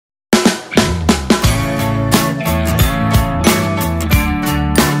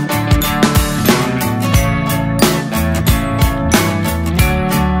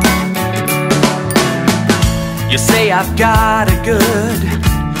say I've got a good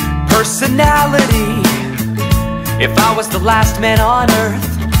personality. If I was the last man on earth,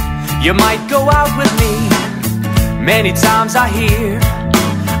 you might go out with me. Many times I hear,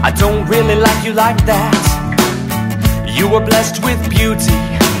 I don't really like you like that. You were blessed with beauty,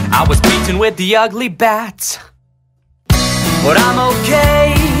 I was beaten with the ugly bat. But I'm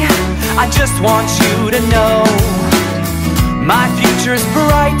okay, I just want you to know my future's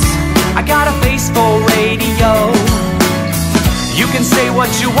bright, I got a face for radio. You can say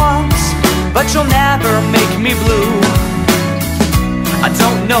what you want, but you'll never make me blue. I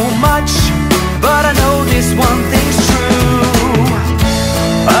don't know much, but I know this one thing's true.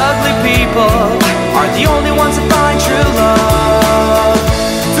 Ugly people are the only ones that find true love.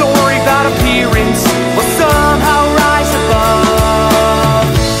 Don't worry about appearance, we'll somehow rise above.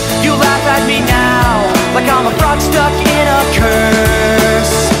 You laugh at me now, like I'm a frog stuck in a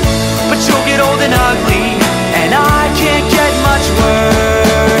curse. But you'll get old and ugly, and I can't get much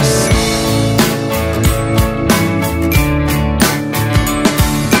worse.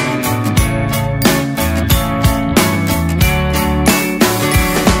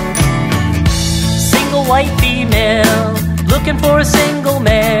 Single white female, looking for a single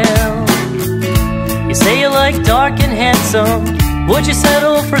male. You say you like dark and handsome, would you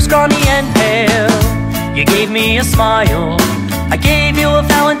settle for scrawny and pale? You gave me a smile, I gave you a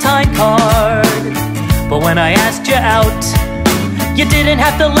Valentine card. But when I asked you out, you didn't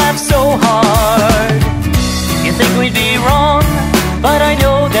have to laugh so hard. You think we'd be wrong, but I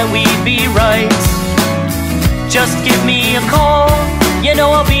know that we'd be right. Just give me a call, you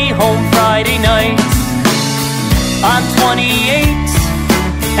know I'll be home Friday night. I'm 28,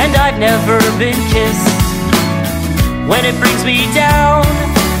 and I've never been kissed. When it brings me down,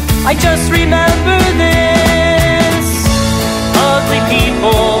 I just remember this. Ugly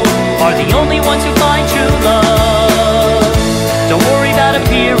people are the only ones who find true love. Don't worry about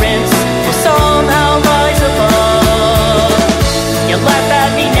appearance, we'll somehow rise above. You laugh at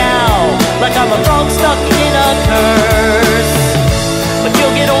me now, like I'm a frog stuck in a curse. But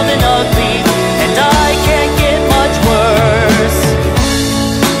you'll get old and ugly, and I can't get much worse.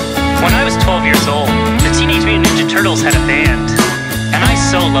 When I was 12 years old, the Teenage Mutant Ninja Turtles had a band, and I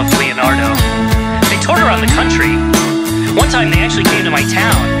so loved Leonardo. They toured around the country. One time they actually came to my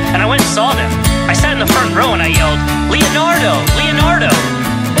town, and I went and saw them. I sat in the front row and I yelled, "Leonardo! Leonardo!"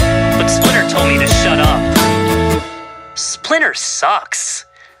 But Splinter told me to shut up. Splinter sucks.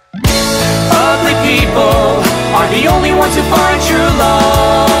 Ugly people are the only ones who find true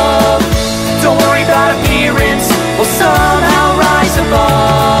love. Don't worry about appearance, we'll somehow rise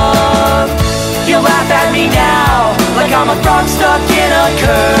above. You laugh at me now, like I'm a frog stuck in a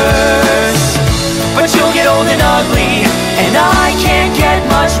curse.